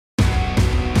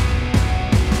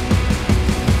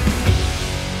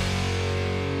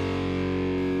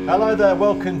Hello there,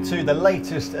 welcome to the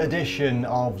latest edition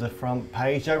of the Front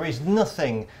Page. There is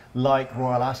nothing like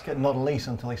Royal Ascot, not least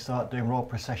until they start doing royal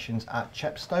processions at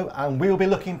Chepstow, and we'll be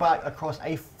looking back across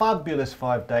a fabulous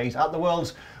 5 days at the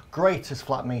world's greatest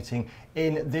flat meeting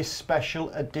in this special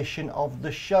edition of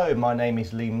the show. My name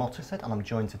is Lee Mottershead and I'm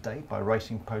joined today by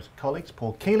Racing Post colleagues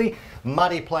Paul Kealy,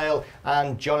 Maddy, Playle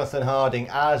and Jonathan Harding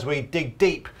as we dig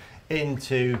deep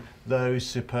into those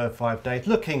superb 5 days,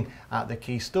 looking at the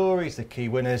key stories, the key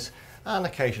winners and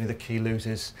occasionally the key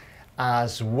losers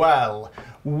as well.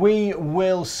 We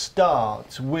will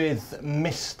start with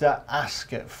Mr.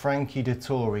 Ascot, Frankie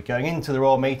Dettori. Going into the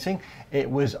Royal meeting, it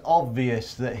was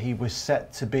obvious that he was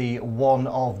set to be one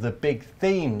of the big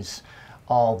themes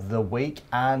of the week,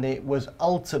 and it was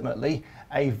ultimately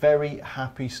a very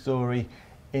happy story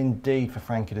indeed for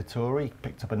Frankie Dettori. He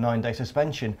picked up a 9-day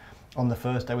suspension on the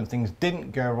first day when things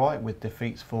didn't go right with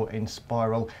defeats for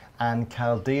Inspiral and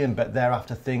Chaldean, but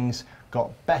thereafter things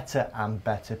got better and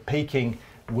better, peaking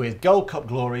with Gold Cup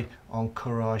glory on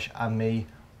Courage Ami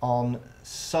on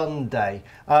Sunday.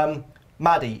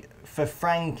 Maddy, for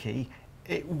Frankie,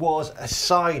 it was,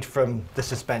 aside from the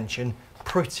suspension,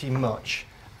 pretty much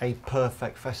a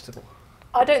perfect festival.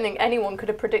 I don't think anyone could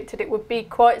have predicted it would be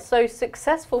quite so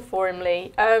successful for him,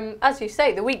 Lee. As you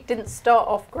say, the week didn't start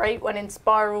off great when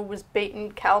Inspiral was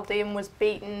beaten, Chaldean was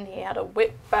beaten, he had a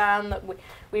whip ban that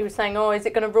we were saying, oh, is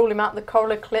it going to rule him out the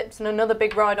Coral Eclipse, and another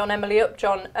big ride on Emily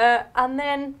Upjohn. And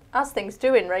then, as things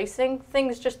do in racing,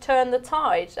 things just turn the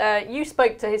tide. You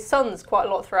spoke to his sons quite a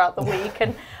lot throughout the week,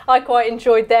 and I quite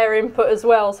enjoyed their input as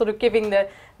well, sort of giving the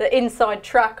inside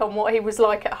track on what he was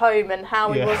like at home and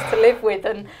how he was to live with,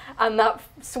 and that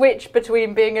switch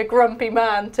between being a grumpy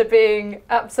man to being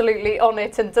absolutely on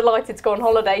it and delighted to go on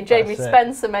holiday. Jamie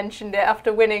Spencer mentioned it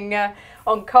after winning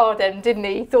on Cardem, didn't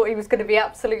he? He thought he was going to be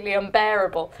absolutely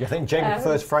unbearable. Yeah, I think Jamie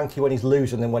prefers Frankie when he's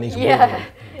losing than when he's winning.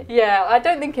 Yeah, I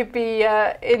don't think he'd be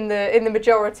in the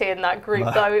majority in that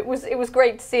group though. It was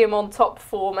great to see him on top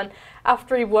form, and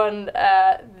after he won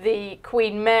the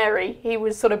Queen Mary, he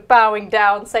was sort of bowing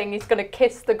down, saying he's going to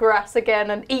kiss the grass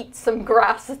again and eat some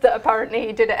grass that apparently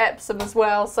he did at Epsom as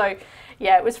well. So,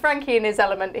 yeah, it was Frankie in his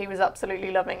element. He was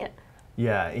absolutely loving it.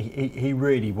 Yeah, he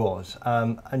really was.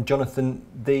 And Jonathan,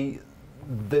 the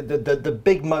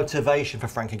big motivation for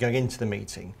Frankie going into the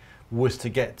meeting was to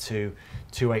get to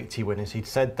 280 winners. He'd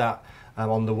said that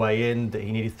on the way in, that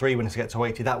he needed 3 winners to get to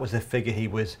 80. That was the figure he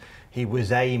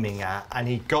was aiming at, and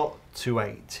he got to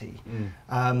 80.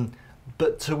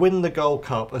 But to win the Gold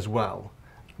Cup as well,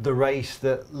 the race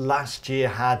that last year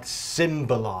had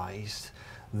symbolised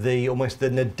almost the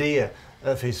nadir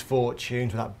of his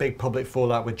fortunes, with that big public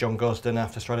fallout with John Gosden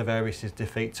after Stradivarius'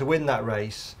 defeat, to win that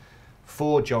race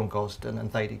for John Gosden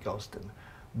and Thady Gosden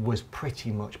was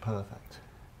pretty much perfect.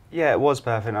 Yeah, it was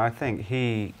perfect. I think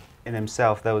he, in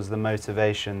himself, there was the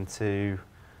motivation to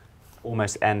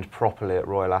almost end properly at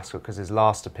Royal Ascot, because his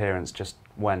last appearance just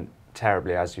went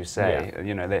terribly, as you say. Yeah.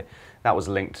 You know, that was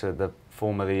linked to the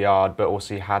form of the yard, but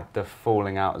also he had the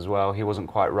falling out as well. He wasn't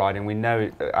quite riding. We know,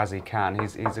 as he can,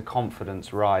 he's a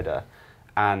confidence rider,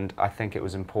 and I think it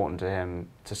was important to him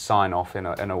to sign off in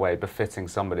a way befitting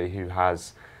somebody who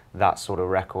has that sort of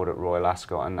record at Royal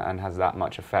Ascot and has that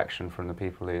much affection from the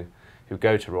people who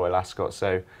go to Royal Ascot.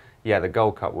 So, yeah, the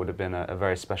Gold Cup would have been a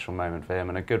very special moment for him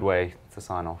and a good way to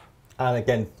sign off. And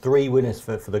again, 3 winners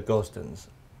for the Gosdens.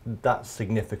 That's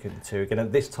significant too. Again,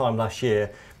 at this time last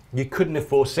year, you couldn't have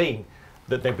foreseen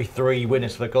that there'd be 3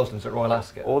 winners for the Gosdens at Royal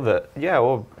Ascot. Or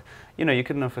you know, you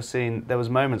couldn't have foreseen. There was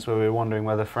moments where we were wondering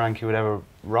whether Frankie would ever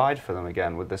ride for them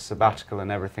again with the sabbatical and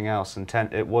everything else. And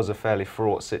it was a fairly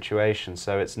fraught situation.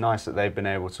 So it's nice that they've been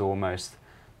able to almost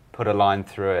put a line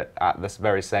through it at this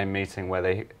very same meeting where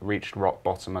they reached rock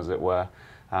bottom, as it were.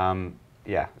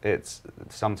 Yeah, it's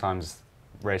sometimes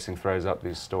racing throws up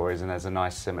these stories, and there's a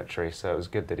nice symmetry, so it was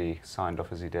good that he signed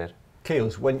off as he did.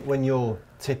 Keels, when you're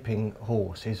tipping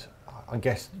horses, I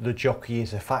guess the jockey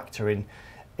is a factor in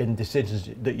decisions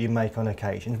that you make on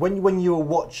occasions. When you were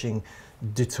watching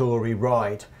Dettori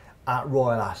ride at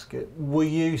Royal Ascot, were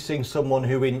you seeing someone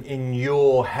who in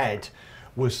your head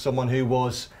was someone who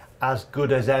was as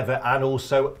good as ever and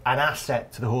also an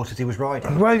asset to the horses he was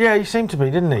riding? Well, yeah, he seemed to be,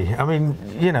 didn't he? I mean,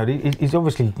 you know, he's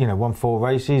obviously, you know, won 4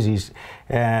 races. He's,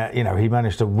 you know, he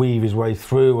managed to weave his way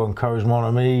through on Courage Mon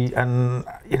Ami, and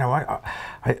you know,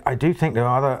 I do think there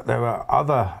are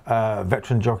other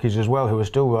veteran jockeys as well who are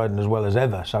still riding as well as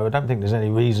ever. So I don't think there's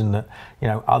any reason that, you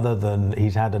know, other than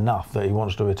he's had enough, that he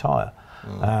wants to retire.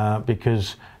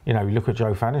 Because, you know, you look at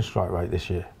Joe Fanning's strike rate this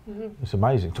year. It's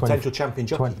amazing. Potential champion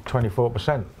jockey.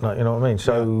 24%. Like, you know what I mean?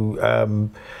 So,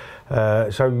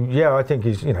 so yeah, I think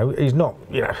he's, you know, he's not,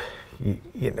 you know,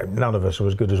 none of us were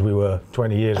as good as we were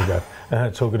 20 years ago.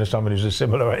 Talking to someone who's a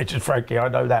similar age as Frankie, I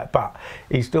know that, but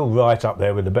he's still right up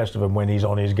there with the best of them when he's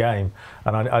on his game.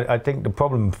 And I think the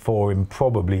problem for him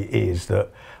probably is that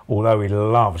although he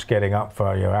loves getting up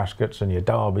for your Ascots and your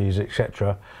derbies,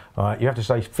 etc., you have to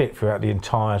stay fit throughout the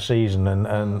entire season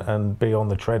and be on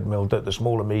the treadmill at the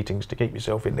smaller meetings to keep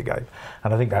yourself in the game.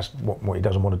 And I think that's what he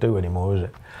doesn't want to do anymore, is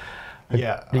it?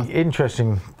 Yeah. The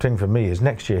interesting thing for me is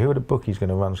next year, who are the bookies going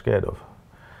to run scared of?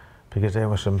 Because there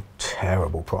were some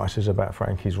terrible prices about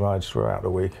Frankie's rides throughout the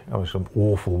week. There were some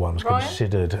awful ones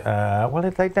considered. Well,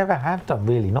 they never have done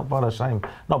really, not by the same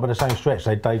stretch.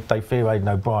 They fear Aidan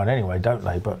O'Brien anyway, don't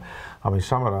they? But I mean,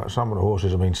 some of the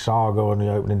horses. I mean, Saga on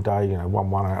the opening day, won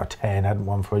 1 out of 10, hadn't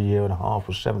won for a year and a half,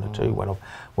 was 7-2, went off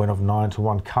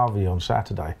 9-1. Covey on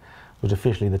Saturday was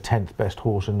officially the 10th best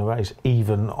horse in the race,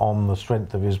 even on the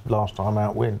strength of his last time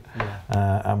out win,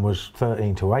 and was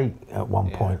 13-8 at one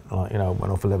point.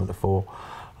 Went off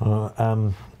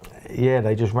 11-4.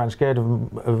 They just ran scared of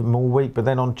him all week. But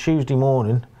then on Tuesday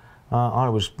morning, I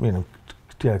was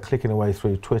clicking away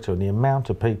through Twitter, and the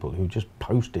amount of people who just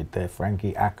posted their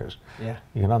Frankie Ackers. Yeah,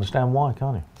 you can understand why,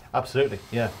 can't you? Absolutely,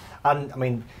 yeah. And I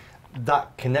mean,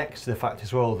 that connects to the fact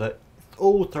as well that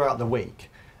all throughout the week,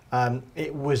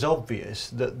 it was obvious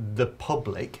that the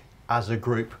public, as a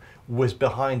group, was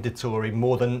behind Dettori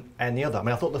more than any other. I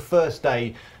mean, I thought the first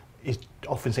day is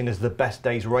often seen as the best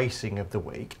day's racing of the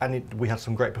week, and we had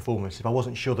some great performances. I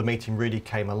wasn't sure the meeting really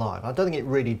came alive. I don't think it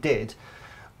really did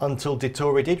until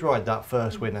Dettori did ride that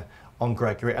first winner on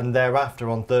Gregory, and thereafter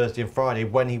on Thursday and Friday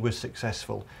when he was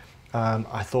successful.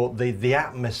 I thought the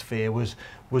atmosphere was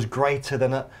greater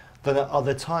than at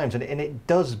other times, and it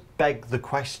does beg the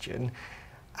question: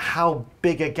 how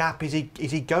big a gap is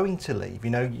he going to leave?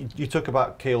 You talk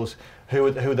about Keels, who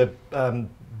are the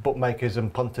bookmakers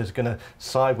and punters going to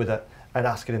side with at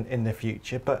Ascot in the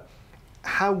future, but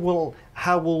how will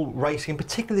racing,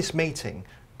 particularly this meeting,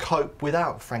 cope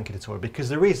without Frankie Dettori? Because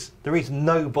there is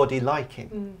nobody like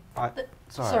him.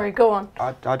 Sorry, go on.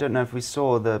 I don't know if we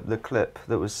saw the clip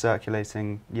that was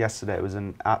circulating yesterday. It was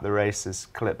an At the Races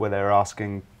clip where they were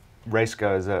asking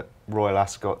racegoers at Royal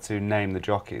Ascot to name the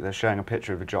jockey. They're showing a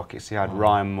picture of the jockey. So you had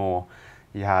Ryan Moore,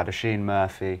 you had Oisin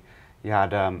Murphy, you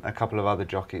had a couple of other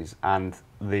jockeys, and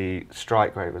the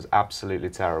strike rate was absolutely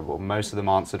terrible. Most of them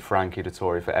answered Frankie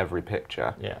Dettori for every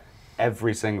picture. Yeah.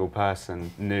 Every single person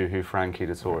knew who Frankie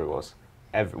Dettori was,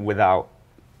 without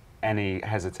any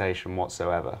hesitation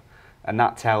whatsoever. And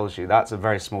that tells you, that's a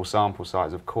very small sample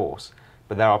size, of course,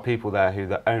 but there are people there who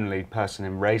the only person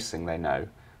in racing they know,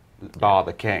 bar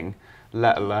the king,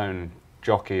 let alone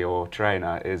jockey or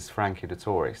trainer, is Frankie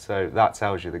Dettori. So that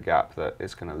tells you the gap that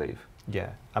it's going to leave.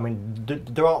 Yeah, I mean,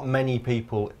 there aren't many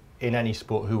people in any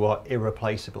sport who are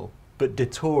irreplaceable, but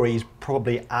Dettori is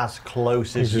probably as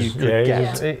close as you could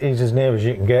get. He's as near as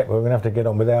you can get. We're going to have to get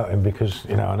on without him because,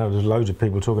 I know there's loads of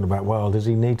people talking about, well, does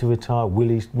he need to retire? Will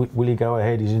he go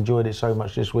ahead? He's enjoyed it so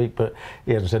much this week, but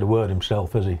he hasn't said a word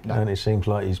himself, has he? No. And it seems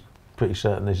like he's pretty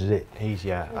certain this is it.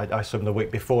 I saw him the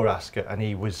week before Ascot, and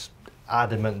he was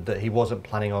adamant that he wasn't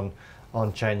planning on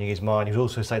changing his mind. He was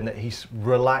also saying that he's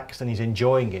relaxed and he's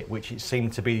enjoying it, which it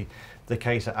seemed to be the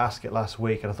case at Ascot last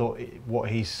week. And I thought what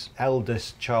his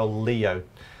eldest child Leo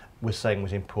was saying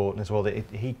was important as well. That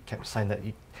he kept saying that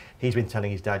he's been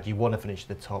telling his dad, you want to finish at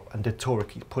the top, and Dettori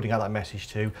keeps putting out that message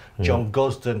too. John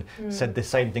Gosden said the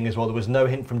same thing as well. There was no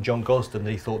hint from John Gosden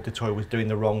that he thought Dettori was doing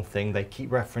the wrong thing. They keep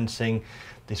referencing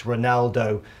this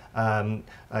Ronaldo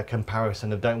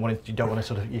comparison of you don't want to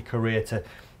sort of your career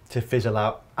to fizzle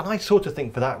out. And I sort of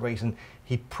think for that reason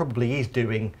he probably is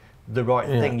doing the right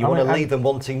thing. You want to leave them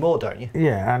wanting more, don't you?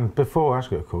 Yeah, and before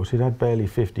Ascot, of course, he'd had barely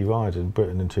 50 rides in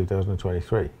Britain in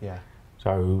 2023. Yeah.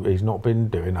 So he's not been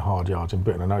doing the hard yards in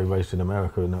Britain. I know he raced in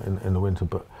America in the winter,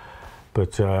 but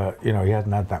he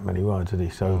hadn't had that many rides, had he?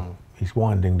 So he's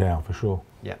winding down for sure.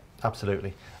 Yeah,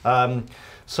 absolutely.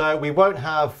 So we won't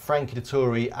have Frankie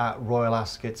Dettori at Royal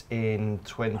Ascot in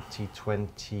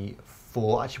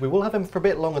 2024. Actually, we will have him for a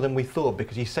bit longer than we thought,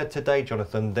 because he said today,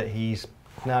 Jonathan, that he's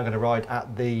now going to ride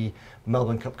at the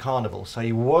Melbourne Cup Carnival. So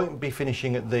he won't be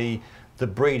finishing at the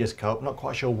Breeders' Cup. Not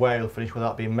quite sure where he'll finish, whether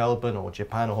that be in Melbourne or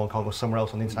Japan or Hong Kong or somewhere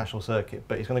else on the international circuit.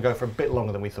 But he's going to go for a bit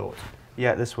longer than we thought.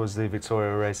 Yeah, this was the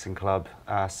Victoria Racing Club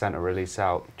sent a release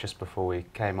out just before we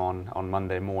came on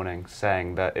Monday morning,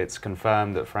 saying that it's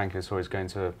confirmed that Frankie Dettori is going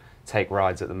to take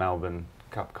rides at the Melbourne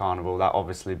Cup Carnival. That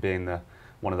obviously being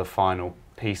one of the final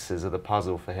pieces of the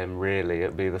puzzle for him, really.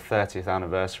 It'll be the 30th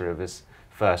anniversary of his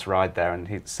first ride there, and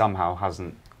he somehow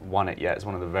hasn't won it yet. It's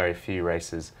one of the very few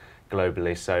races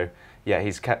globally. So yeah,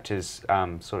 he's kept his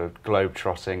sort of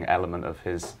globe-trotting element of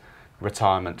his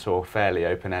retirement tour fairly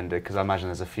open-ended, because I imagine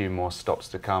there's a few more stops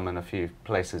to come and a few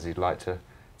places he'd like to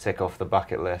tick off the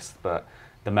bucket list. But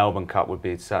the Melbourne Cup would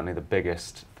be certainly the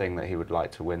biggest thing that he would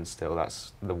like to win still.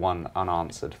 That's the one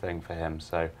unanswered thing for him.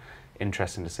 So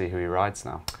interesting to see who he rides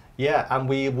now. Yeah, and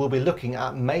we will be looking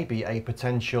at maybe a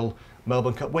potential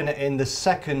Melbourne Cup winner in the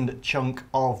second chunk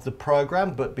of the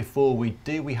programme. But before we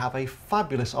do, we have a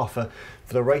fabulous offer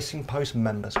for the Racing Post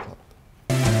Members Club.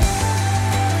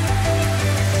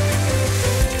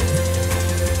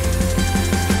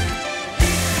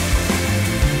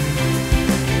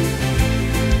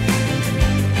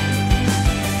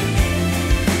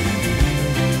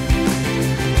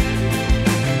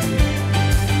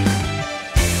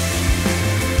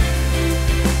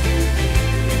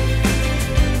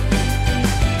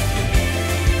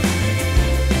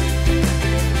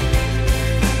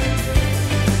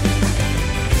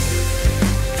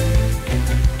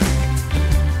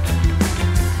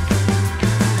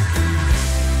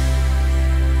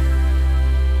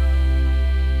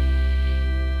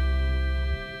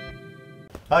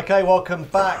 Okay, welcome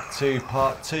back to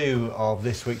part 2 of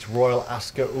this week's Royal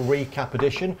Ascot recap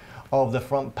edition of the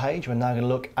front page. We're now going to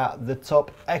look at the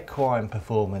top equine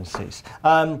performances.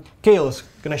 Keel's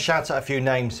going to shout out a few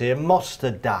names here.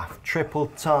 Mosterdaf, Triple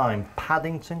Time,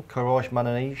 Paddington, Courage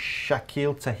Manani,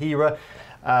 Shakil Tahira,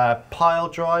 Pile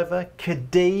Driver,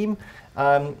 Kadeem,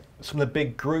 some of the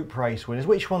big group race winners.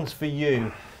 Which ones for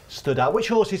you stood out? Which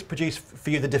horses produced for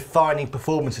you the defining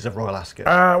performances of Royal Ascot?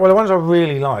 Well, the ones I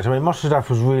really liked. I mean, Mosterdaf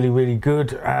was really, really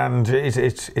good, and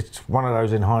it's one of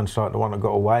those in hindsight, the one that got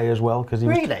away as well, because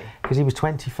he was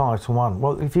 25 to 1.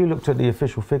 Well, if you looked at the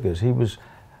official figures, he was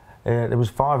there was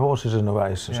 5 horses in the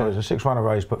race. Yeah. So it was a 6-runner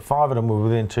race, but 5 of them were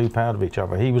within £2 of each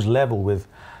other. He was level with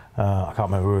I can't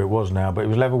remember who it was now, but he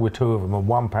was level with 2 of them, and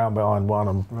 £1 behind one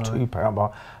and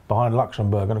 £2 behind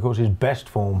Luxembourg. And of course, his best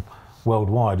form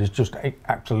worldwide is just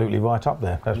absolutely right up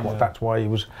there. That's why he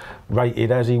was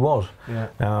rated as he was. Yeah.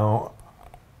 Now,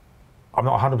 I'm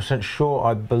not 100% sure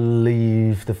I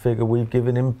believe the figure we've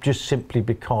given him, just simply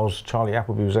because Charlie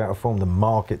Appleby was out of form. The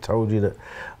market told you that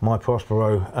My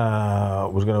Prospero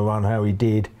was going to run how he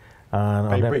did.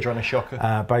 Bay Bridge ran a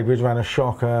shocker. Bay Bridge ran a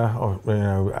shocker,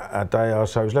 a day or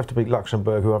so. He was left to beat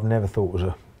Luxembourg, who I've never thought was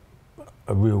a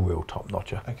real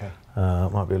top-notcher. Okay.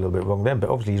 Might be a little bit wrong then, but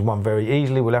obviously he's won very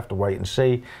easily. We'll have to wait and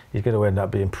see. He's going to end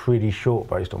up being pretty short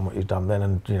based on what he's done then,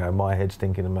 and my head's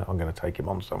thinking I'm going to take him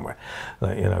on somewhere.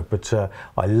 But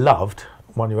I loved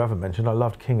one you haven't mentioned. I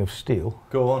loved King of Steel.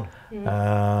 Go on.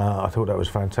 I thought that was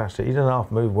fantastic. He doesn't half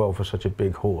move well for such a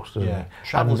big horse, doesn't he?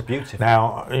 Travels beautifully.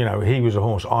 Now, he was a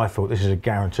horse I thought this is a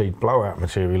guaranteed blowout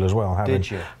material as well. Did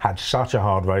you? Had such a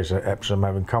hard race at Epsom,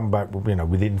 having come back,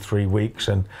 within 3 weeks,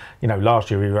 and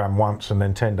last year he ran once, and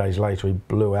then 10 days later he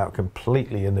blew out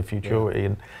completely in the Futurity,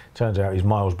 and turns out he's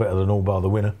miles better than all bar the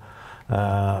winner.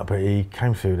 But he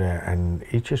came through there and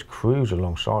he just cruised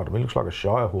alongside him. He looks like a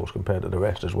Shire horse compared to the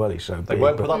rest as well. He's so big. They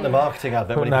won't put on the marketing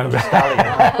advert when he becomes a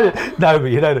stallion. No,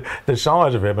 but the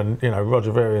size of him, and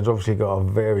Roger Varian's obviously got a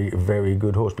very, very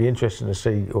good horse. Be interesting to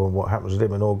see what happens with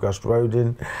him and Auguste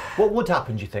Rodin. What would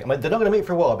happen, do you think? I mean, they're not going to meet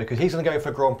for a while because he's going to go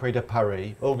for Grand Prix de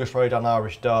Paris, Auguste Rodin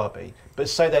Irish Derby. But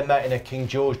say they met in a King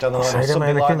George down the line or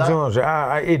something like that. George.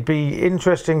 It'd be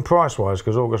interesting price-wise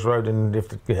because Auguste Rodin,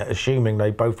 assuming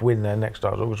they both win their next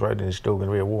stars, Auguste Rodin is still going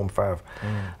to be a warm fav.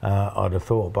 I'd have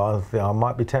thought, but I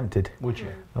might be tempted. Would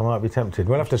you? I might be tempted.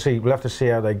 We'll have to see. We'll have to see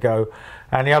how they go.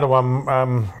 And the other one,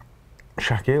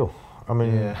 Shakil. I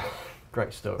mean,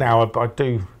 great story. Now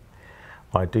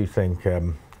I do think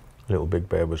Little Big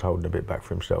Bear was holding a bit back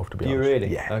for himself. To be honest. Do you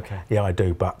really? Yeah. Okay. Yeah, I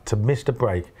do. But to miss the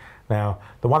break. Now,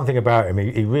 the one thing about him,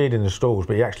 he reared in the stalls,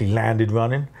 but he actually landed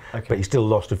running, but he still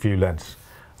lost a few lengths.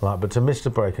 But to miss the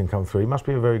break and come through, he must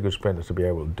be a very good sprinter to be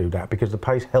able to do that, because the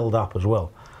pace held up as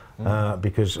well.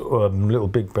 Because Little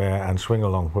Big Bear and Swing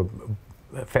Along were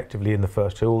effectively in the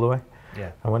first 2 all the way.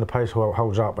 Yeah. And when the pace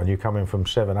holds up and you come in from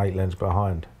 7, 8 lengths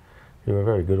behind, you're a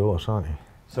very good horse, aren't you?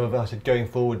 So if I said going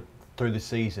forward through the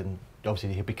season,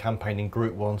 obviously he'll be campaigning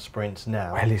Group 1 sprints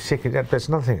now. Well, it's sick. That's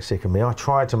another thing that's sick of me. I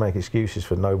tried to make excuses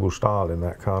for Noble Style in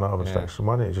that Carnarvon Stakes. So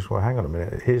why don't you just, hang on a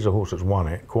minute, here's a horse that's won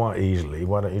it quite easily.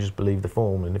 Why don't you just believe the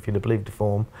form? And if you'd have believed the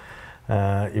form,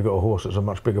 you've got a horse that's a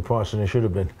much bigger price than it should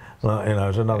have been.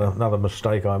 It's another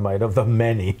mistake I made of the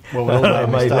many I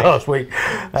made last week.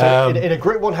 So in a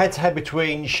Group 1 head-to-head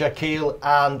between Shakil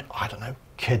and, I don't know,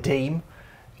 Kadeem,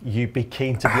 you'd be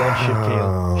keen to be on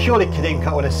Shakil. Surely Kadeem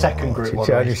can't win a second Group 1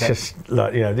 race. It's just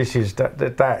this is that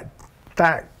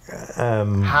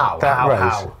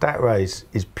race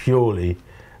is purely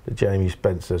the Jamie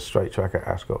Spencer straight track at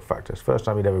Ascot factor. It's the first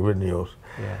time he'd ever ridden the horse.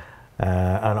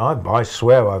 And I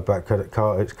swear I've backed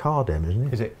it's Cardem, isn't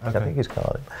it? Is it? Okay. I think it's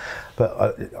Cardem.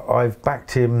 But I've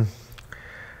backed him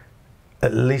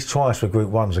at least twice for Group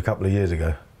 1s a couple of years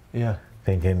ago. Yeah.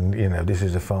 Thinking, you know, this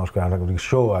is a fast ground. I'm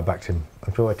sure I backed him.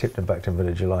 I'm sure I tipped and backed him for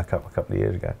the July Cup a couple of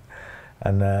years ago.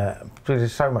 And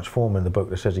there's so much form in the book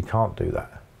that says he can't do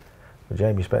that. But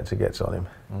Jamie Spencer gets on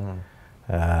him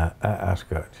at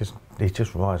Ascot. He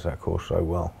just rides that course so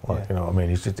well. Like, you know what I mean?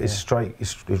 It's straight.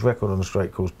 His record on the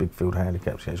straight course, big field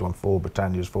handicaps. He's won 4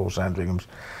 Britannias, 4 Sandringhams.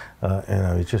 You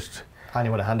know, he just. And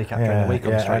he won a handicap during the week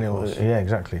on the straight course. Yeah,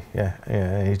 exactly.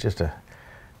 Yeah. He's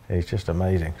just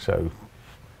amazing. So.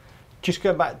 Just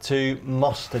going back to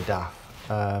Mosterdaf,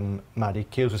 Maddy,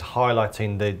 Keels was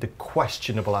highlighting the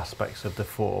questionable aspects of the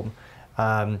form.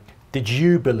 Did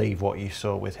you believe what you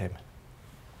saw with him?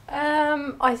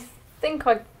 I think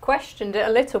I questioned it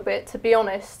a little bit, to be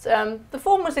honest. The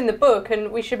form was in the book,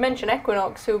 and we should mention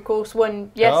Equinox, who of course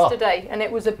won yesterday, and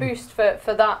it was a boost for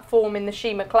that form in the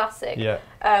Shima Classic. Yeah.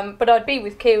 But I'd be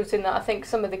with Keels in that I think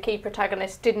some of the key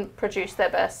protagonists didn't produce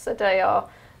their best. So they are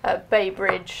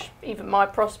Baybridge, even My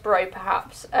Prospero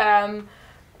perhaps.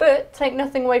 But take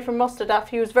nothing away from Mosterdaf,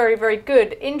 he was very, very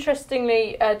good.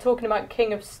 Interestingly, talking about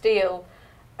King of Steel,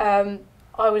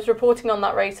 I was reporting on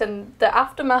that race, and the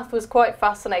aftermath was quite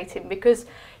fascinating because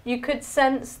you could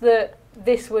sense that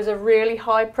this was a really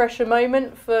high pressure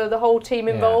moment for the whole team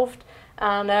involved.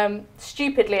 And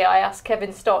stupidly I asked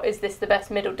Kevin Stott, is this the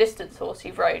best middle distance horse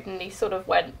you've rode? And he sort of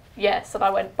went, yes. And I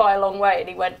went, by a long way. And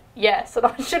he went, yes. And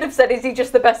I should have said, is he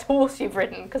just the best horse you've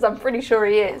ridden? Because I'm pretty sure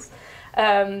he is.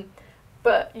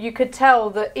 But you could tell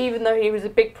that even though he was a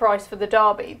big price for the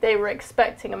Derby, they were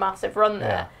expecting a massive run there.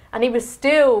 Yeah. And he was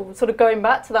still sort of going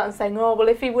back to that and saying, oh, well,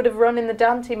 if he would have run in the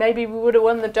Dante, maybe we would have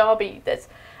won the Derby. There's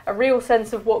a real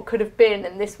sense of what could have been,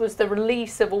 and this was the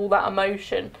release of all that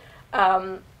emotion.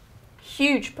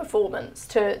 Huge performance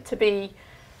to be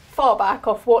far back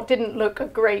off what didn't look a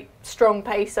great strong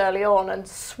pace early on and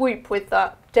swoop with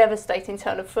that devastating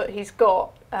turn of foot he's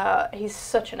got. He's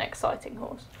such an exciting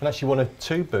horse. And actually one of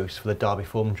 2 boosts for the Derby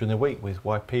form during the week, with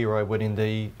Waipiro winning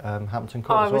the Hampton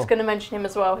Court as well. I was going to mention him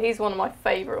as well. He's one of my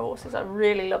favourite horses. I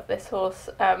really love this horse.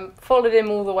 Followed him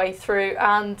all the way through,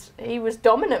 and he was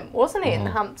dominant, wasn't he, in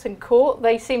the Hampton Court?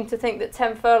 They seem to think that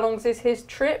 10 furlongs is his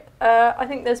trip. I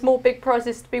think there's more big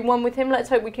prizes to be won with him. Let's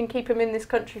hope we can keep him in this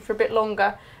country for a bit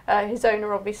longer. His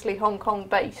owner obviously Hong Kong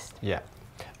based. Yeah.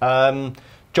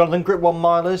 Jonathan, Group 1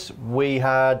 milers, we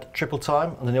had Triple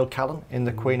Time on the Neil Callan in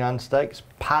the Queen Anne Stakes.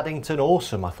 Paddington,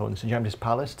 awesome, I thought, in St James's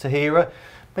Palace. Tahira,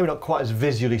 maybe not quite as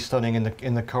visually stunning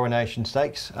in the Coronation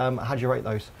Stakes. How do you rate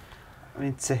those? I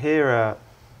mean, Tahira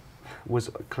was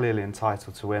clearly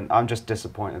entitled to win. I'm just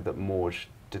disappointed that Morge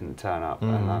didn't turn up.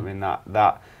 And I mean,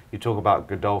 that you talk about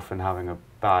Godolphin having a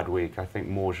bad week. I think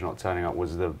Morge not turning up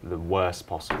was the worst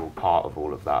possible part of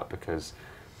all of that, because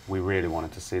we really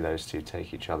wanted to see those two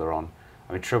take each other on.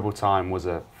 I mean, Triple Time was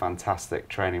a fantastic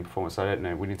training performance. I don't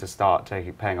know, we need to start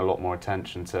paying a lot more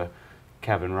attention to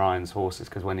Kevin Ryan's horses,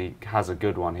 because when he has a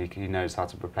good one, he knows how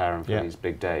to prepare him for these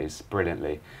big days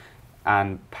brilliantly.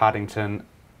 And Paddington,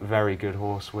 very good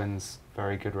horse, wins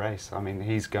very good race. I mean,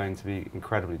 he's going to be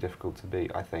incredibly difficult to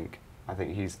beat, I think. I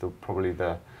think he's probably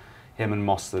him and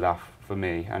Mosterdaf for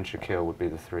me, and Shaquille would be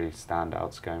the 3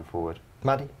 standouts going forward.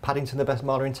 Maddy, Paddington the best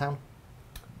miler in town?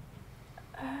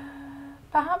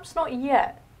 Perhaps not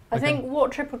yet. I think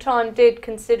what Triple Time did,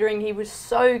 considering he was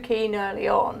so keen early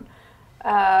on,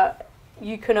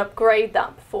 you can upgrade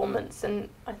that performance, and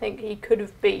I think he could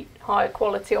have beat higher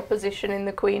quality opposition in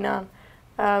the Queen Anne.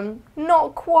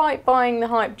 Not quite buying the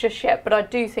hype just yet, but I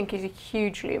do think he's a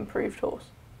hugely improved horse.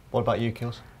 What about you,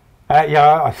 Kills?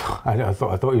 Yeah, I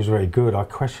thought he was very good. I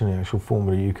question the actual form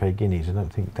of the UK Guineas. I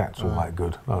don't think that's all that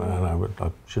good. I don't know, but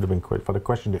I should have been quick. If I'd have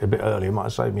questioned it a bit earlier, it might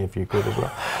have saved me a few quid as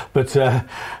well.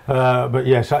 But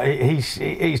yes,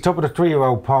 he's top of the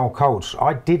 3-year-old Pile Colts.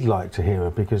 I did like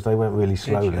Tahira because they went really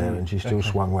slow there, and she still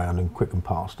swung round and quickened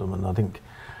past them. And I think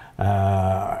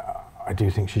I do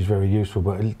think she's very useful.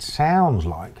 But it sounds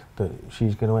like that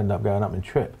she's going to end up going up in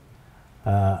trip,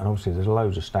 and obviously there's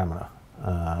loads of stamina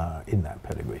in that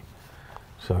pedigree.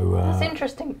 So that's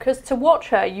interesting, because to watch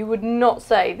her, you would not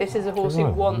say this is a horse who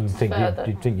wants further.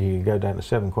 You'd think you could go down to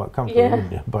 7 quite comfortably,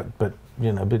 wouldn't you? But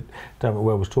you know, David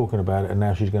Well was talking about it, and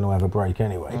now she's going to have a break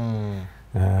anyway.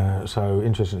 So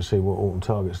interesting to see what autumn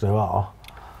targets there are.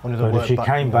 But if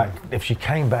she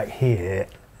came back here,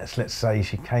 let's say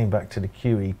she came back to the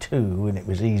QE2 and it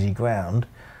was easy ground,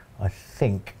 I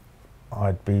think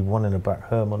I'd be wanting to back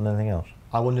her more than anything else.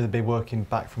 I wonder if they'd be working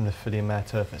back from the filly and mare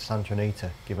turf at Santa Anita,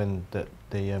 given that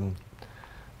the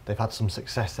they've had some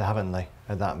success there, haven't they,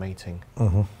 at that meeting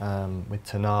with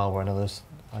Tanawa and others.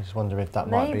 I just wonder if that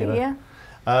might be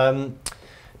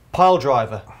Pile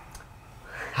driver.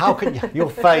 How can you, your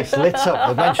face lit up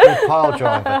the mention of Pile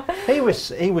driver? He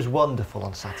was wonderful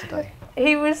on Saturday.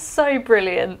 He was so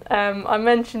brilliant. I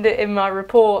mentioned it in my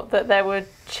report that there were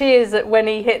cheers when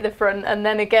he hit the front, and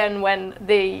then again when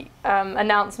the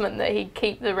announcement that he'd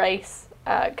keep the race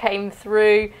came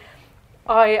through.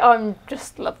 I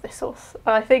just love this horse.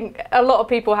 I think a lot of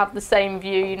people have the same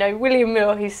view. You know, William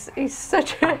Muir, he's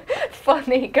such a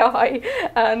funny guy,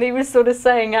 and he was sort of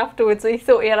saying afterwards he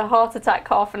thought he had a heart attack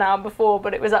half an hour before,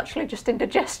 but it was actually just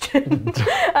indigestion.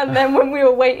 And then when we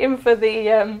were waiting for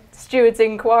the steward's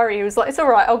inquiry, he was like, "It's all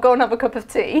right, I'll go and have a cup of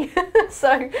tea."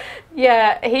 So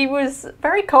yeah, he was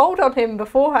very cold on him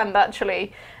beforehand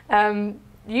actually.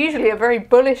 Usually a very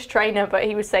bullish trainer, but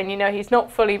he was saying, you know, he's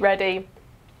not fully ready.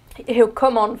 He'll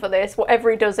come on for this.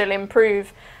 Whatever he does, he'll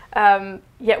improve.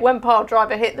 Yet when Pile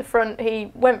Driver hit the front,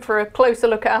 he went for a closer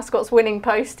look at Ascot's winning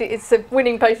post. It's a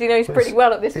winning post he knows pretty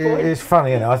well at this point. It's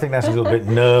funny, you know. I think that's a little bit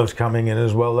nerves coming in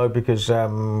as well, though, because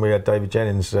we had David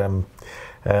Jennings the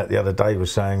other day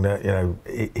was saying that, you know,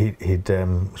 he'd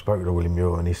spoken to William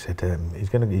Muir and he said he's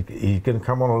going to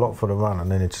come on a lot for the run, and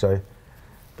then he'd say,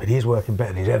 but he's working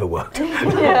better than he's ever worked.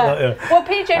 Yeah. Well,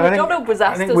 PJ McDonald was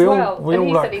asked as well, and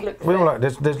he said he looked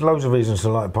fit. There's loads of reasons to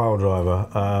like Pile Driver,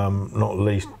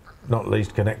 not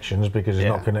least connections, because it's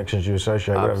not connections you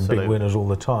associate with having big winners all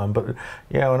the time. But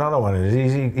yeah, another one is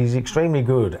he's extremely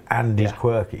good and he's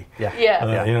quirky.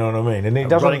 Yeah. You know what I mean? And he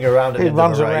doesn't. Running around he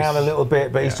runs around a little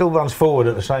bit, but he still runs forward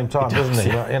at the same time, doesn't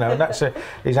he? You know, and that's it.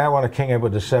 He's now won a King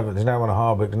Edward VII. He's now won a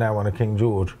Harbuck. He's now won a King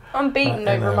George. Unbeaten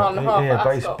over a mile and a half.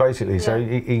 Yeah, basically. So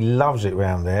he loves it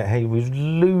round there. He was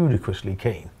ludicrously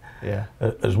keen.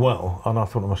 As well. And I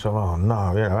thought to myself, oh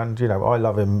no, you know, and you know, I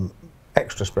love him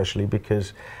extra specially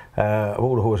because of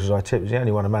all the horses I tipped, he's the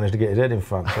only one who managed to get his head in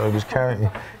front. So he was carrying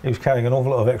an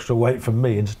awful lot of extra weight from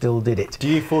me and still did it. Do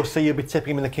you foresee you'll be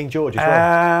tipping him in the King George as well?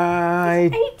 I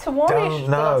don't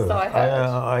know.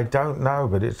 I don't know,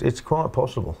 but it's quite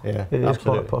possible. Yeah, it is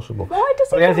quite possible. Why does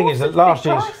he? The only thing is that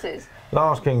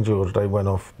last King George, they went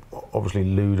off obviously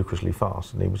ludicrously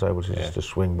fast, and he was able to just to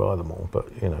swing by them all. But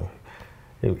you know,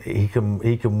 he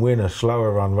can win a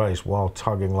slower run race while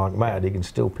tugging like mad. He can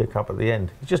still pick up at the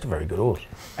end. He's just a very good horse.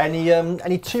 Any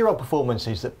 2-year-old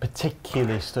performances that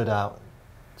particularly stood out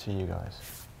to you guys?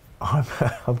 I'm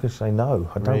going to say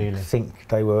no. I don't think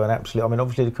they were an absolute. I mean,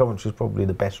 obviously the Coventry was probably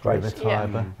the best race. River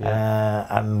Tiber,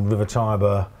 and River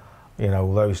Tiber, you know,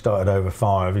 although he started over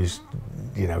 5, he's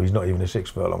not even a 6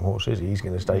 furlong horse, is he? He's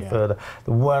going to stay further.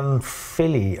 The one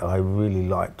filly I really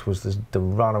liked was the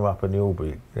runner-up in the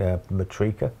Albury,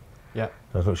 Matrika. Yeah.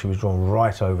 I thought she was drawn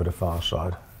right over the far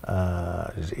side.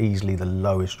 It was easily the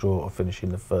lowest draw of finishing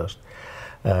the first,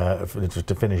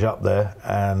 to finish up there,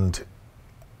 and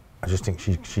I just think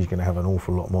she's going to have an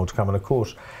awful lot more to come. And of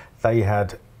course, they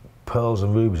had Pearls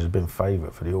and Rubies had been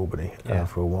favourite for the Albany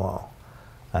for a while.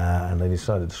 And they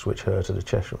decided to switch her to the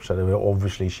Cheshire. So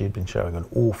obviously she'd been showing an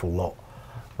awful lot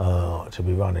to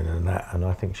be running in that, and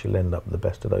I think she'll end up the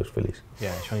best of those fillies.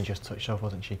 Yeah, she only just touched off,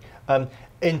 wasn't she?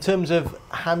 In terms of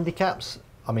handicaps,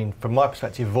 I mean, from my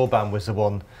perspective, Vauban was the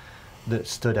one that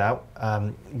stood out.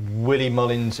 Willie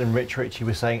Mullins and Rich Ritchie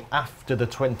were saying after the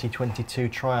 2022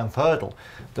 Triumph Hurdle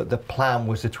that the plan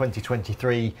was the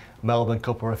 2023 Melbourne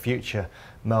Cup or a future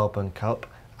Melbourne Cup.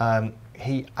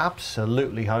 He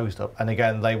absolutely hosed up, and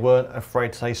again, they weren't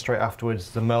afraid to say straight afterwards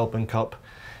the Melbourne Cup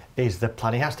is the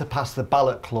plan. He has to pass the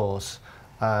ballot clause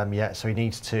yet, so he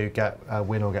needs to get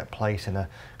win or get place in a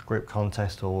group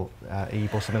contest or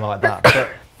EVE or something like that. But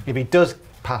if he does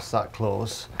pass that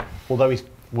clause, although he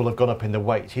will have gone up in the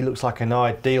weight, he looks like an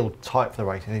ideal type for the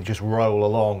race, and he just roll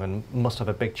along and must have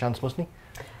a big chance, mustn't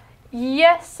he?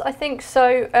 Yes, I think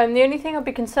so. The only thing I'd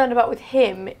be concerned about with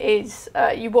him is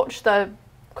you watch the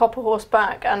Copper Horse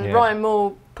back, and Ryan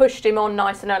Moore pushed him on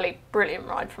nice and early. Brilliant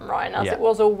ride from Ryan, as it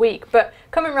was all week. But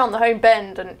coming around the home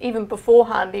bend, and even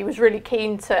beforehand, he was really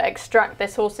keen to extract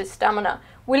this horse's stamina.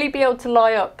 Will he be able to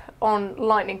lie up on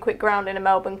lightning quick ground in a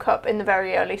Melbourne Cup in the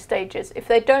very early stages? If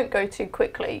they don't go too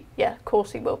quickly, yeah, of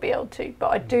course he will be able to. But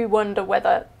I do wonder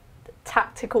whether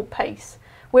tactical pace.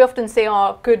 We often see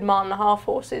our good mile and a half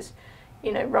horses,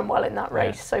 you know, run well in that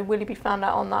race. So will he be found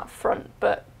out on that front?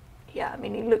 But yeah, I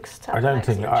mean, he looks to have I don't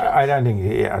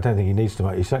think he needs to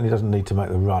make. He certainly doesn't need to make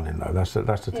the run in though. That's the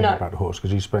thing about the horse,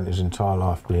 because he spent his entire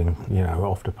life being, you know,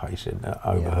 off the pace in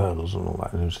over hurdles and all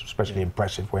that. And it was especially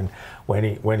impressive when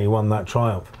he won that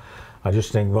Triumph. I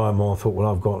just think Ryan Moore thought,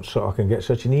 well, I can get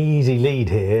such an easy lead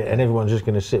here, and everyone's just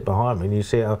going to sit behind me. And you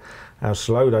see how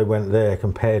slow they went there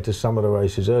compared to some of the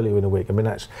races earlier in the week. I mean,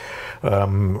 that's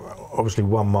obviously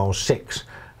 1 mile 6,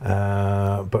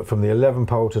 but from the 11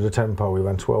 pole to the 10 pole, we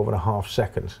ran 12.5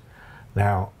 seconds.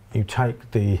 Now you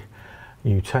take the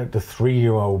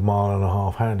 3-year-old 1.5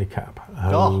 mile handicap.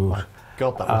 Oh my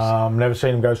God, that was... never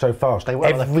seen them go so fast. They were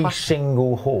Every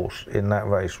single horse in that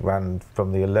race ran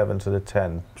from the 11 to the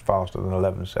 10 faster than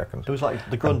 11 seconds. It was like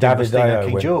the Grundy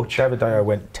King George. Davideo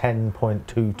went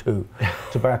 10.22.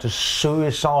 It's about as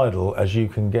suicidal as you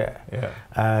can get. Yeah.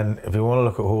 And if you want to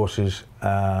look at horses,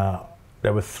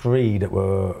 there were 3 that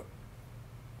were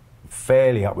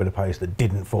fairly up with the pace that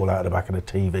didn't fall out of the back of the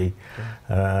TV,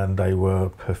 and they were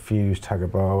Perfused,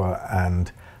 Tagabawa,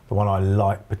 and the one I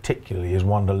like particularly is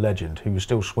Wonder Legend, who was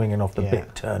still swinging off the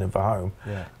bit, turning for home,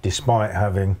 despite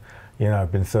having, you know,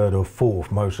 been 3rd or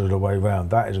 4th most of the way round.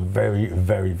 That is a very,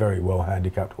 very, very well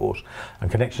handicapped horse.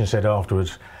 And Connection said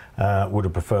afterwards would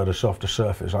have preferred a softer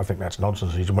surface. I think that's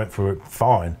nonsense. He went for it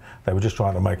fine. They were just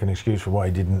trying to make an excuse for why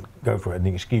he didn't go for it, and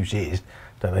the excuse is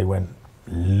that they went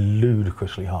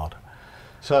ludicrously hard.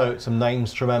 So, some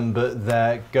names to remember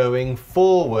there going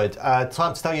forward.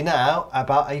 Time to tell you now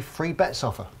about a free bets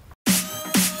offer.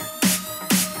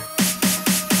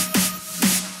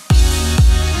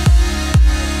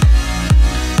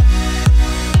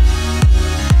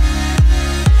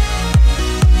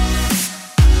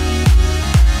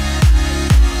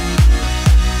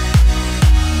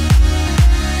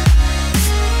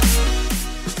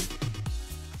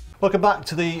 Welcome back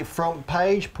to the front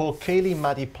page. Paul Kealy,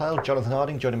 Maddy, Playle, Jonathan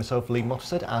Harding, joining myself, Lee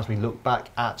Mottershead, as we look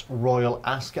back at Royal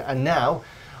Ascot. And now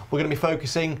we're going to be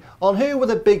focusing on who were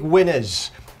the big winners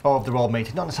of the Royal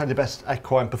Meeting. Not necessarily the best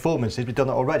equine performances, we've done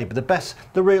that already, but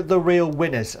the real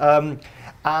winners. Going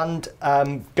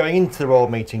into the Royal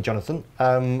Meeting, Jonathan,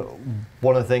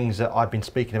 one of the things that I've been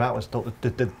speaking about was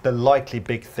the likely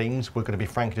big themes were going to be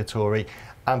Frankie Dettori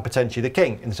and potentially the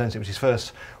King, in the sense it was his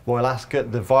first Royal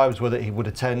Ascot. The vibes were that he would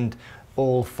attend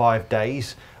all 5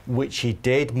 days, which he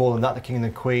did. More than that, the King and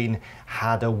the Queen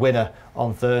had a winner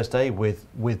on Thursday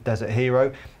with Desert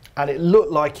Hero, and it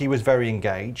looked like he was very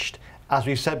engaged. As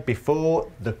we've said before,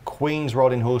 the Queen's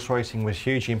role in horse racing was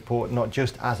hugely important, not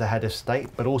just as a head of state,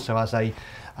 but also as a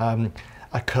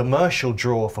commercial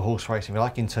draw for horse racing,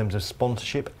 like in terms of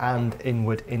sponsorship and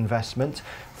inward investment.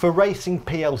 For Racing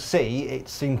PLC, it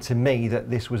seemed to me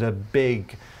that this was a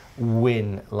big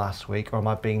win last week, or am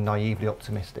I being naively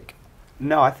optimistic?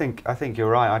 No, I think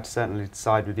you're right. I'd certainly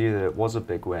side with you that it was a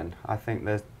big win. I think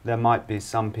there might be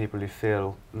some people who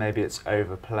feel maybe it's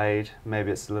overplayed, maybe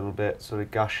it's a little bit sort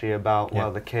of gushy about,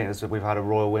 well, the King, we've had a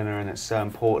royal winner and it's so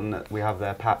important that we have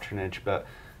their patronage, but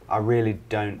I really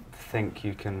don't think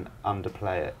you can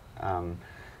underplay it.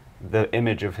 The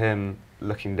image of him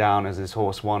looking down as his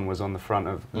horse won was on the front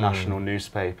of national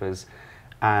newspapers,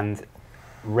 and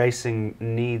racing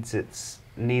needs its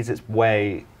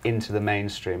way into the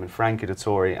mainstream, and Frankie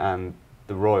Dettori and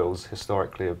the Royals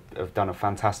historically have done a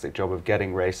fantastic job of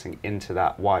getting racing into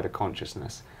that wider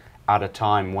consciousness at a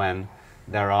time when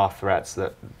there are threats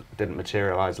that didn't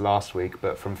materialise last week,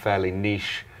 but from fairly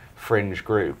niche fringe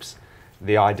groups.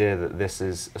 The idea that this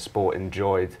is a sport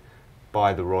enjoyed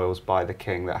by the Royals, by the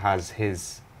King, that has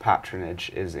his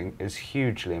patronage is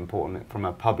hugely important from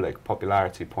a public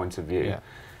popularity point of view.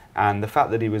 And the fact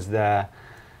that he was there,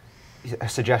 a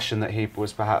suggestion that he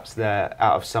was perhaps there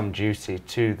out of some duty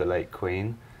to the late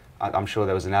Queen, I'm sure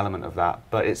there was an element of that,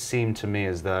 but it seemed to me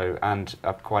as though, and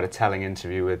quite a telling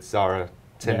interview with Zara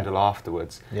Tyndall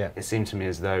afterwards, it seemed to me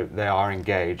as though they are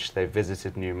engaged, they've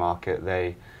visited Newmarket,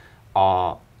 they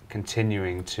are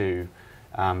continuing to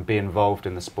be involved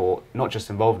in the sport, not just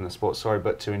involved in the sport, sorry,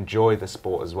 but to enjoy the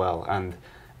sport as well. And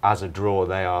as a draw,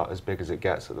 they are as big as it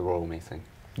gets at the Royal Meeting.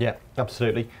 Yeah,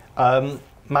 absolutely.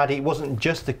 Maddy, it wasn't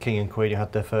just the King and Queen who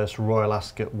had their first Royal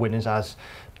Ascot winners as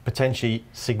potentially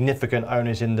significant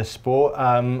owners in the sport.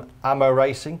 Ammo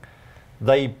Racing,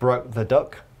 they broke the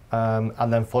duck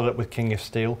and then followed up with King of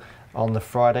Steel on the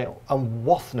Friday. And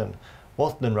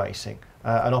Wathnen Racing,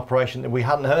 an operation that we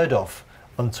hadn't heard of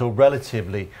until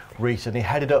relatively recently,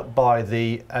 headed up by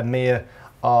the Emir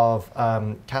of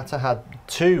Qatar, had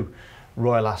 2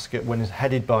 Royal Ascot winners,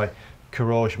 headed by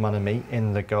Courage Mon Ami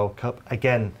in the Gold Cup.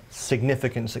 Again,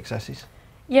 significant successes.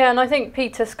 Yeah, and I think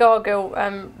Peter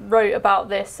Scargill wrote about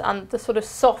this and the sort of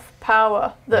soft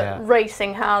power that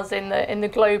racing has in the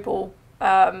global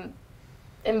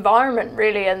environment,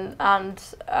 really, and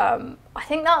I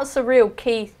think that's a real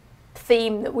key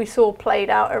theme that we saw played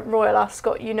out at Royal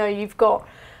Ascot. You know, you've got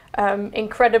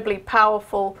incredibly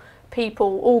powerful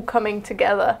people all coming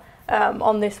together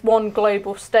on this one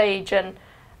global stage, and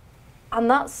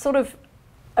that's sort of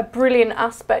a brilliant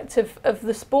aspect of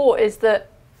the sport, is that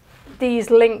these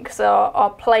links are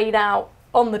played out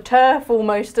on the turf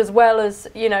almost, as well as,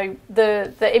 you know,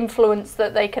 the influence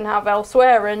that they can have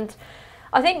elsewhere. And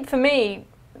I think for me,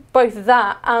 both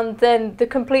that and then the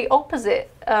complete opposite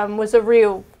was a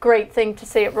real great thing to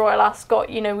see at Royal Ascot.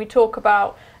 You know, we talk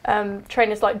about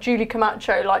trainers like Julie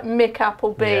Camacho, like Mick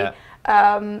Appleby,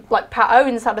 like Pat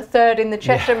Owens had a third in the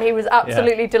Chesham. He was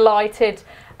absolutely delighted.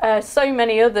 So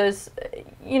many others.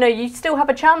 You know, you still have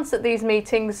a chance at these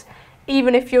meetings,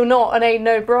 even if you're not an Aidan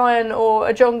O'Brien or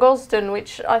a John Gosden,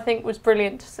 which I think was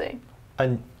brilliant to see.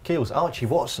 And Keels, Archie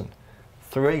Watson,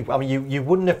 3. I mean, you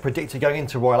wouldn't have predicted going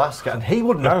into Royal Ascot, and he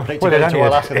wouldn't have predicted going into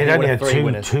Royal Ascot. It only had 3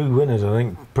 winners. two winners, I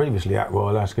think, previously at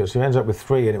Royal Ascot. So he ends up with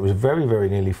 3, and it was very, very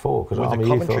nearly 4, because Army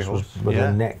Ethos was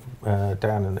a neck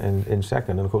down in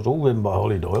second, and of course all ridden by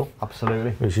Holly Doyle.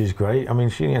 Absolutely, which is great. I mean,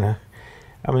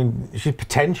 she's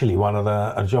potentially one of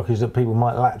the jockeys that people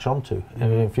might latch onto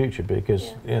in future,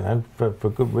 because you know, for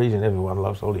good reason, everyone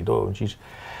loves Holly Doyle, and she's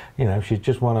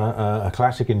just won a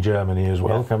classic in Germany as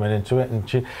well, coming into it, and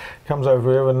she comes over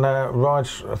here and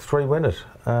rides 3 winners.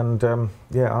 And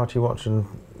Archie Watson,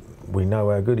 we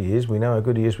know how good he is. We know how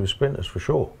good he is with sprinters for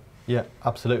sure. Yeah,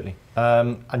 absolutely.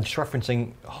 And just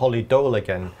referencing Holly Doyle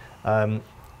again.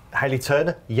 Hayley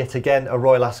Turner, yet again a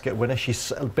Royal Ascot winner.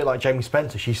 She's a bit like Jamie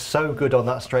Spencer. She's so good on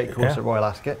that straight course at Royal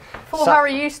Ascot. For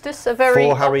Harry Eustace, a very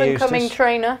up-and-coming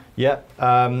trainer. Yeah.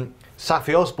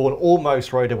 Safi Osborne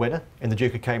almost rode a winner in the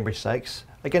Duke of Cambridge Stakes.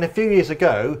 Again, a few years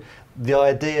ago, the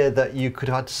idea that you could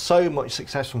have had so much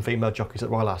success from female jockeys at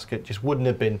Royal Ascot just wouldn't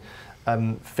have been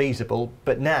feasible.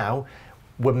 But now,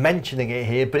 we're mentioning it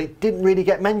here, but it didn't really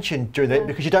get mentioned during it,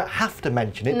 because you don't have to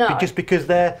mention it, just because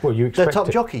they're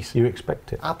top jockeys. You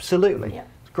expect it. Absolutely. Yeah.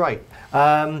 It's great.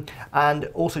 And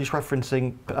also just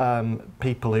referencing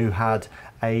people who had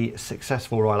a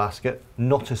successful Royal Ascot,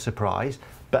 not a surprise,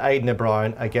 but Aidan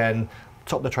O'Brien, again,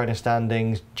 top of the trainer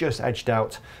standings, just edged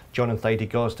out John and Thady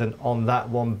Gosden on that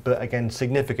one. But again,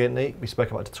 significantly, we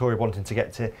spoke about Dettori wanting to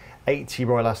get to 80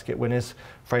 Royal Ascot winners.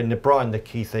 For Aidan O'Brien, the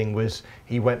key thing was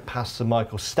he went past Sir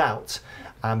Michael Stout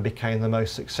and became the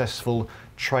most successful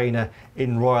trainer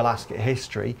in Royal Ascot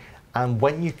history. And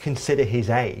when you consider his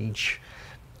age,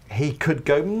 he could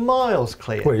go miles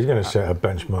clear. Well, he's going to set a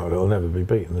benchmark that will never be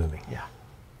beaten, isn't he? Yeah.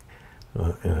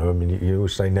 You know, I mean, you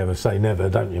always say never,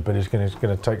 don't you? But it's going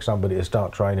to take somebody to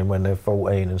start training when they're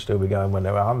 14 and still be going when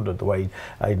they're 100, the way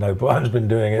Aidan O'Brien's been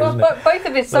doing it, isn't it? Both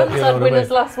of his sons had winners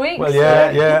last week. Well,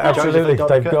 yeah, absolutely.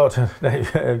 They've got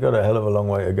a hell of a long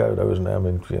way to go, though, isn't it? I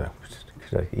mean, you know,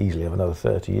 could easily have another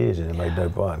 30 years in him, Aidan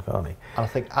O'Brien, can't he? And I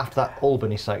think after that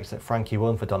Albany Stakes that Frankie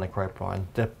won for Donegal O'Brien,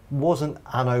 there wasn't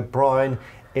an O'Brien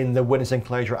in the winners'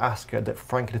 enclosure at Ascot that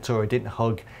Frankie Dettori didn't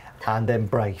hug and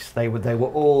embrace. They were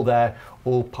all there,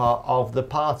 all part of the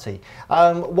party.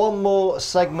 One more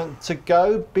segment to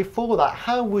go. Before that,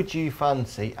 how would you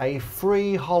fancy a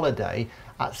free holiday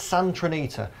at San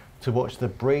Trinita to watch the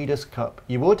Breeders' Cup?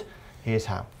 You would? Here's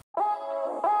how.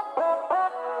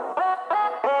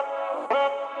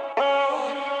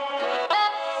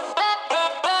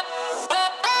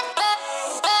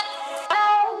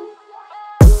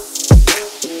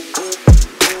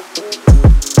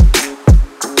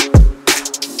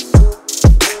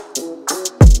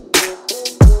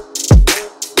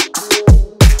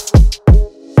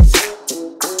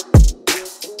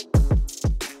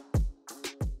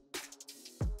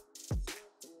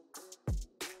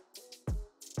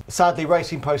 Sadly,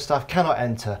 Racing Post staff cannot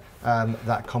enter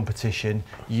that competition.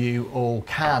 You all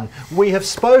can. We have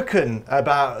spoken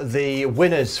about the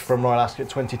winners from Royal Ascot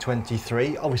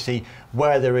 2023. Obviously,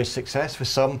 where there is success, for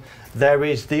some, there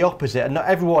is the opposite. And not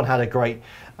everyone had a great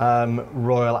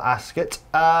Royal Ascot.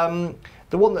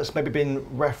 The one that's maybe been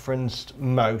referenced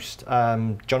most,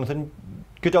 Jonathan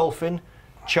Godolphin,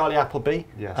 Charlie Appleby.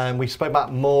 Yes. We spoke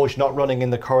about Morge not running in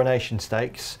the Coronation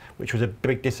Stakes, which was a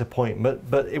big disappointment,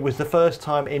 but it was the first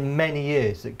time in many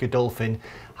years that Godolphin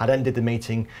had ended the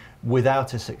meeting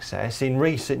without a success. In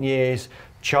recent years,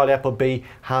 Charlie Appleby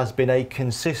has been a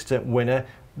consistent winner.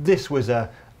 This was I'm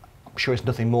sure it's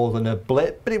nothing more than a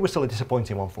blip, but it was still a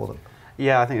disappointing one for them.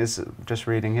 Yeah, I think it's just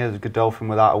reading here, Godolphin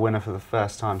without a winner for the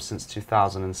first time since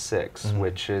 2006,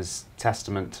 which is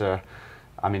testament to,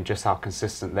 I mean, just how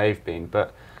consistent they've been.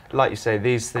 But like you say,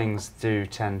 these things do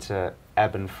tend to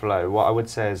ebb and flow. What I would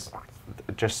say is,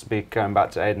 just going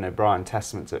back to Aidan O'Brien,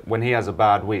 testament to when he has a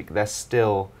bad week, they're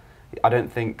still, I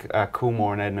don't think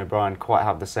Coolmore and Aidan O'Brien quite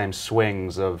have the same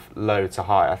swings of low to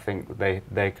high. I think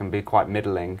they can be quite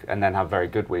middling and then have very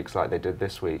good weeks like they did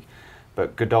this week.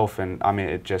 But Godolphin, I mean,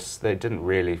 they didn't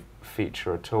really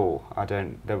feature at all.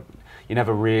 You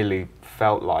never really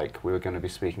felt like we were going to be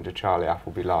speaking to Charlie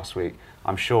Appleby last week.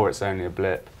 I'm sure it's only a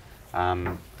blip.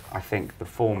 I think the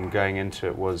form going into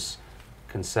it was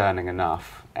concerning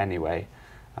enough anyway,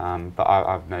 but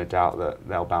I've no doubt that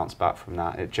they'll bounce back from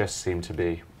that. It just seemed to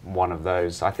be one of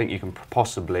those. I think you can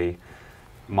possibly,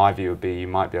 my view would be, you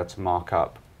might be able to mark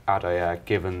up Adair,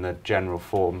 given the general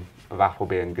form of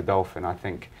Appleby and Godolphin. I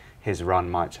think his run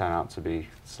might turn out to be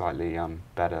slightly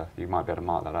better. You might be able to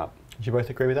mark that up. Do you both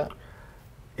agree with that?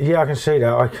 Yeah, I can see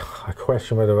that. I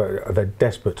question whether they're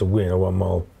desperate to win a 1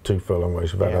 mile 2 furlong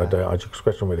race without Adair. I just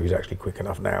question whether he's actually quick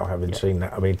enough now, having seen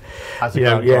that. I mean,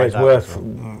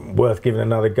 it's worth giving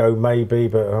another go maybe,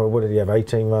 but what did he have,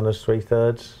 18 runners,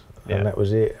 3/3? And that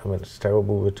was it. I mean, it's a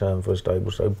terrible return for a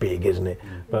stable so big, isn't it?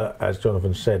 But as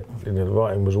Jonathan said, the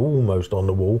writing was almost on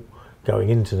the wall going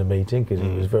into the meeting because he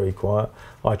was very quiet.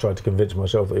 I tried to convince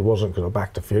myself that he wasn't because I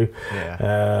backed a few.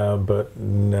 But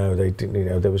no, they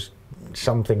didn't. There was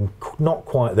something not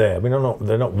quite there. I mean,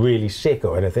 they're not really sick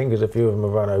or anything because a few of them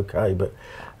have run okay, but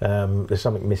there's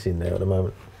something missing there at the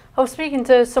moment. I was speaking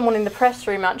to someone in the press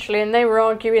room actually, and they were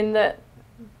arguing that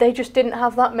they just didn't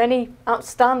have that many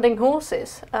outstanding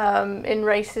horses in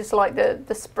races like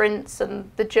the sprints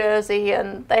and the Jersey,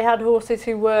 and they had horses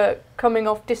who were coming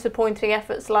off disappointing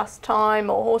efforts last time,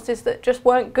 or horses that just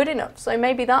weren't good enough. So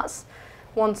maybe that's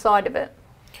one side of it.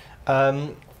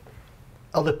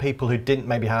 Other people who didn't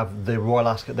maybe have the Royal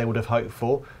Ascot they would have hoped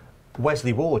for,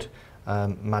 Wesley Ward.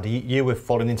 Maddy, you were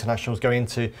following internationals going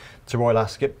to Royal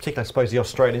Ascot, particularly I suppose the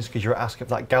Australians, because you're at Ascot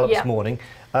for that gallop this morning.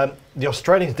 The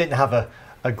Australians didn't have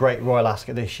a great Royal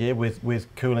Ascot this year with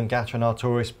Coolangatta and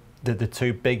Artorias, the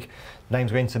two big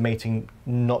names going into the meeting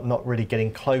not really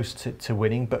getting close to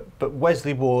winning. But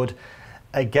Wesley Ward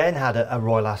again had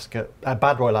a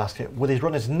bad Royal Ascot with his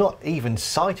runners not even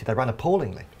sighted. They ran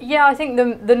appallingly. Yeah, I think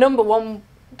the number one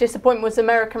disappointment was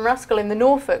American Rascal in the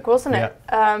Norfolk, wasn't it?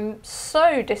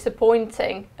 So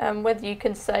disappointing. Whether you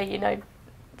can say the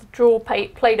draw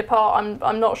played a part,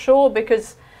 I'm not sure,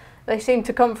 because they seemed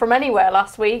to come from anywhere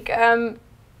last week.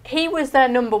 He was their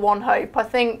number one hope. I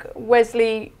think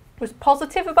Wesley was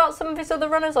positive about some of his other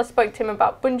runners. I spoke to him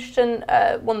about Bunchton,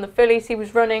 one of the fillies he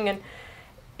was running, and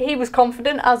he was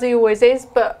confident, as he always is,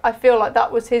 but I feel like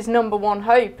that was his number one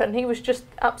hope, and he was just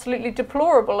absolutely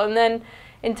deplorable. And then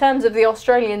in terms of the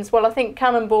Australians, well, I think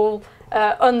Cannonball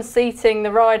unseating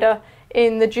the rider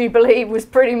in the Jubilee was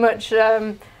pretty much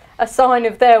a sign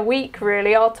of their week,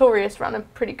 really. Artorias ran a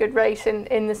pretty good race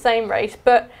in the same race,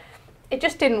 but it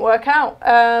just didn't work out.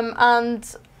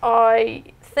 And I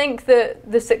think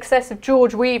that the success of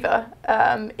George Weaver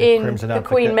in the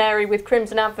Queen Mary with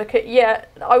Crimson Advocate,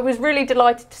 I was really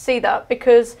delighted to see that,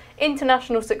 because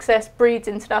international success breeds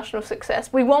international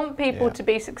success. We want people to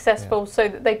be successful so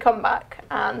that they come back,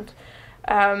 and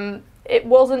it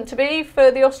wasn't to be for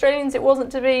the Australians, it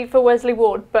wasn't to be for Wesley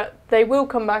Ward, but they will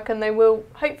come back and they will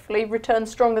hopefully return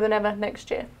stronger than ever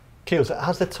next year. Keels,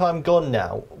 has the time gone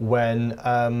now when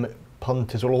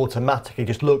punters will automatically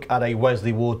just look at a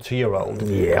Wesley Ward 2-year-old?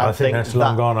 Yeah, I think that's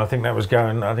long gone. I think that was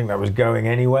going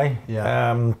anyway.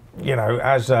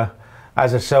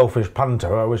 As a selfish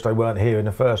punter, I wish they weren't here in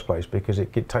the first place, because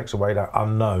it takes away that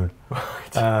unknown.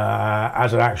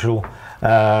 As an actual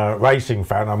racing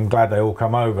fan, I'm glad they all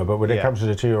come over, but when it comes to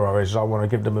the 2-year-old races, I want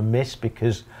to give them a miss,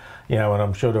 because and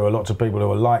I'm sure there are lots of people who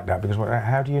are like that, because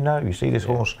how do you know? You see this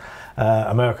horse,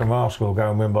 American Rascal, go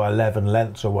and win by 11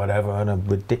 lengths or whatever, and a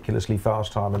ridiculously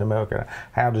fast time in America.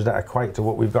 How does that equate to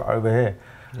what we've got over here?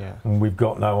 And we've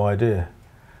got no idea.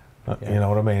 You know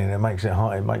what I mean? And it makes it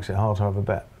hard. It makes it hard to have a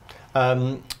bet.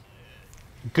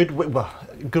 Good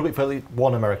week for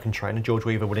one American trainer, George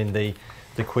Weaver, winning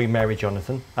the Queen Mary,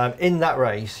 Jonathan. In that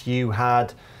race, you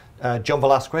had John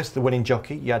Velasquez, the winning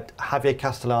jockey. You had Javier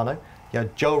Castellano. You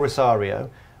had Joe Rosario.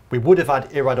 We would have had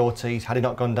Irad Ortiz had he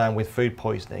not gone down with food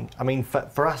poisoning. I mean,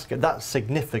 for Ascot, that's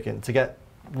significant. To get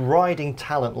riding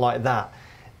talent like that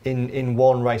in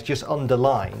one race just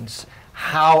underlines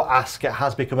how Ascot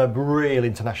has become a real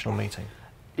international meeting.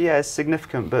 Yeah, it's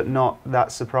significant, but not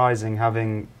that surprising,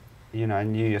 having,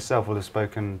 and you yourself will have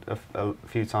spoken a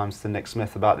few times to Nick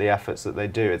Smith about the efforts that they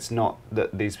do. It's not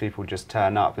that these people just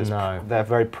turn up. They're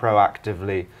very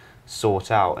proactively sought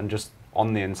out. And just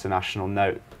on the international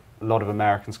note, a lot of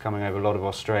Americans coming over, a lot of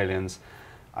Australians.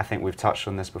 I think we've touched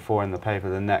on this before in the paper.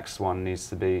 The next one needs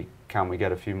to be, can we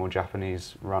get a few more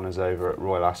Japanese runners over at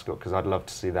Royal Ascot? Because I'd love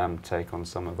to see them take on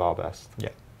some of our best. Yeah.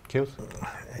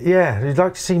 Yeah, you'd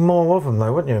like to see more of them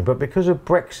though, wouldn't you? But because of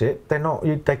Brexit,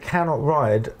 they cannot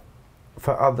ride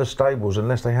for other stables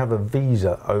unless they have a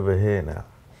visa over here now.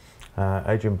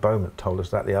 Adrian Beaumont told us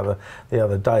that the other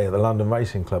day at the London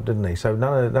Racing Club, didn't he? So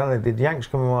none of the Yanks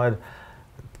can ride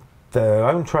their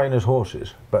own trainers'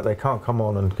 horses, but they can't come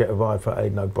on and get a ride for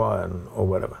Aidan O'Brien or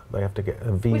whatever. They have to get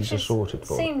a visa sorted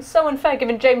for them. Seems so unfair,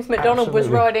 given James McDonald was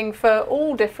Absolutely. riding for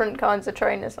all different kinds of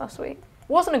trainers last week.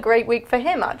 Wasn't a great week for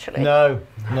him, actually. No,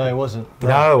 it wasn't.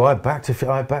 No, I backed a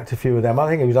few of them. I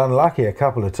think he was unlucky a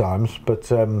couple of times,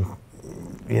 but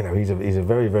you know, he's a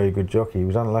very, very good jockey. He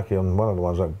was unlucky on one of the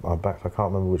ones I backed. I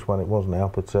can't remember which one it was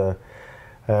now, but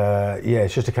yeah,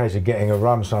 it's just a case of getting a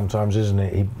run sometimes, isn't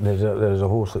it? There's a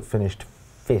horse that finished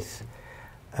 5th,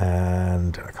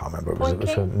 and I can't remember.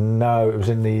 No, it was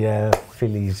in the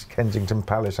Fillies Kensington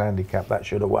Palace Handicap. That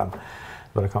should have won,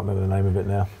 but I can't remember the name of it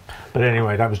now. But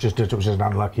anyway, it was just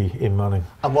unlucky in money.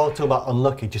 And while talking about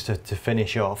unlucky, just to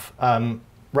finish off,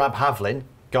 Rab Havlin,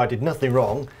 guy did nothing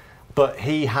wrong, but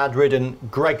he had ridden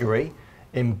Gregory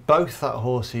in both that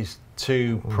horse's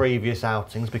 2 previous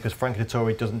outings, because Frankie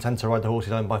Dettori doesn't tend to ride the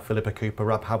horses owned by Philippa Cooper.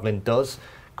 Rab Havlin does.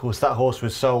 Of course, that horse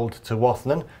was sold to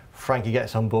Wathnan. Frankie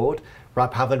gets on board.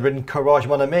 Rab Havlin ridden Courage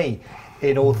Mon Ami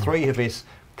in all 3 of his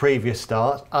previous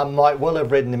starts, and might well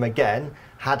have ridden him again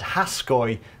had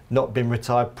Haskoy not been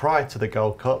retired prior to the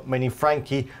Gold Cup, meaning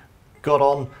Frankie got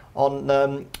on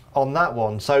that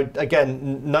one. So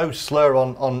again, no slur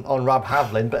on Rab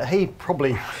Havlin, but he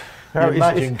probably, got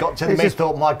to the and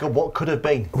thought, my God, what could have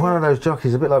been? One of those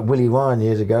jockeys, a bit like Willie Ryan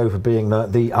years ago, for being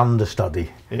the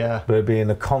understudy. Yeah. But being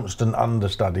a constant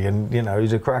understudy, and you know,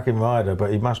 he's a cracking rider,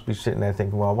 but he must be sitting there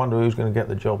thinking, well, I wonder who's going to get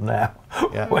the job now.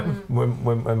 Yeah.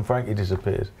 when Frankie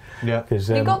disappears. Yeah.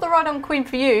 You got the ride on Queen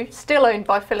for You, still owned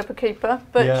by Philippa Cooper,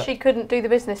 but she couldn't do the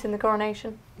business in the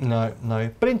coronation. No.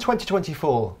 But in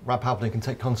 2024, Rab Havlin can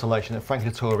take consolation that Frankie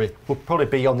Dettori will probably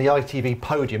be on the ITV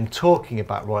podium talking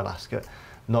about Royal Ascot,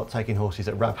 not taking horses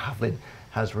that Rab Havlin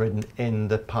has ridden in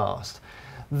the past.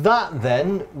 That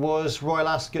then was Royal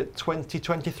Ascot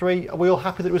 2023. Are we all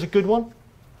happy that it was a good one?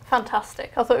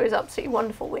 Fantastic. I thought it was an absolutely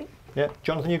wonderful week. Yeah.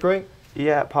 Jonathan, you agree?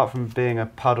 Yeah, apart from being a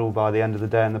puddle by the end of the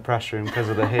day in the press room because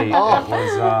of the heat, it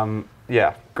was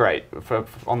yeah, great.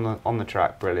 On the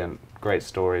track, brilliant. Great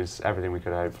stories, everything we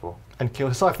could hope for. And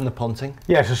Kealy, aside from the ponting?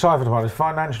 Yes, aside from the ponting,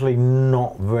 financially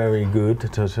not very good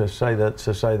to say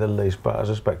the least, but as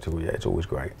a spectacle, yeah, it's always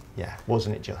great. Yeah,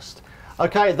 wasn't it just?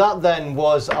 Okay, that then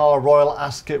was our Royal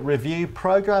Ascot review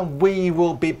programme. We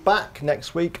will be back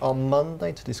next week on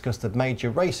Monday to discuss the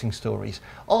major racing stories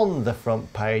on the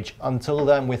front page. Until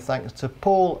then, with thanks to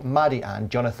Paul, Maddy and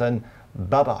Jonathan,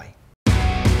 bye-bye.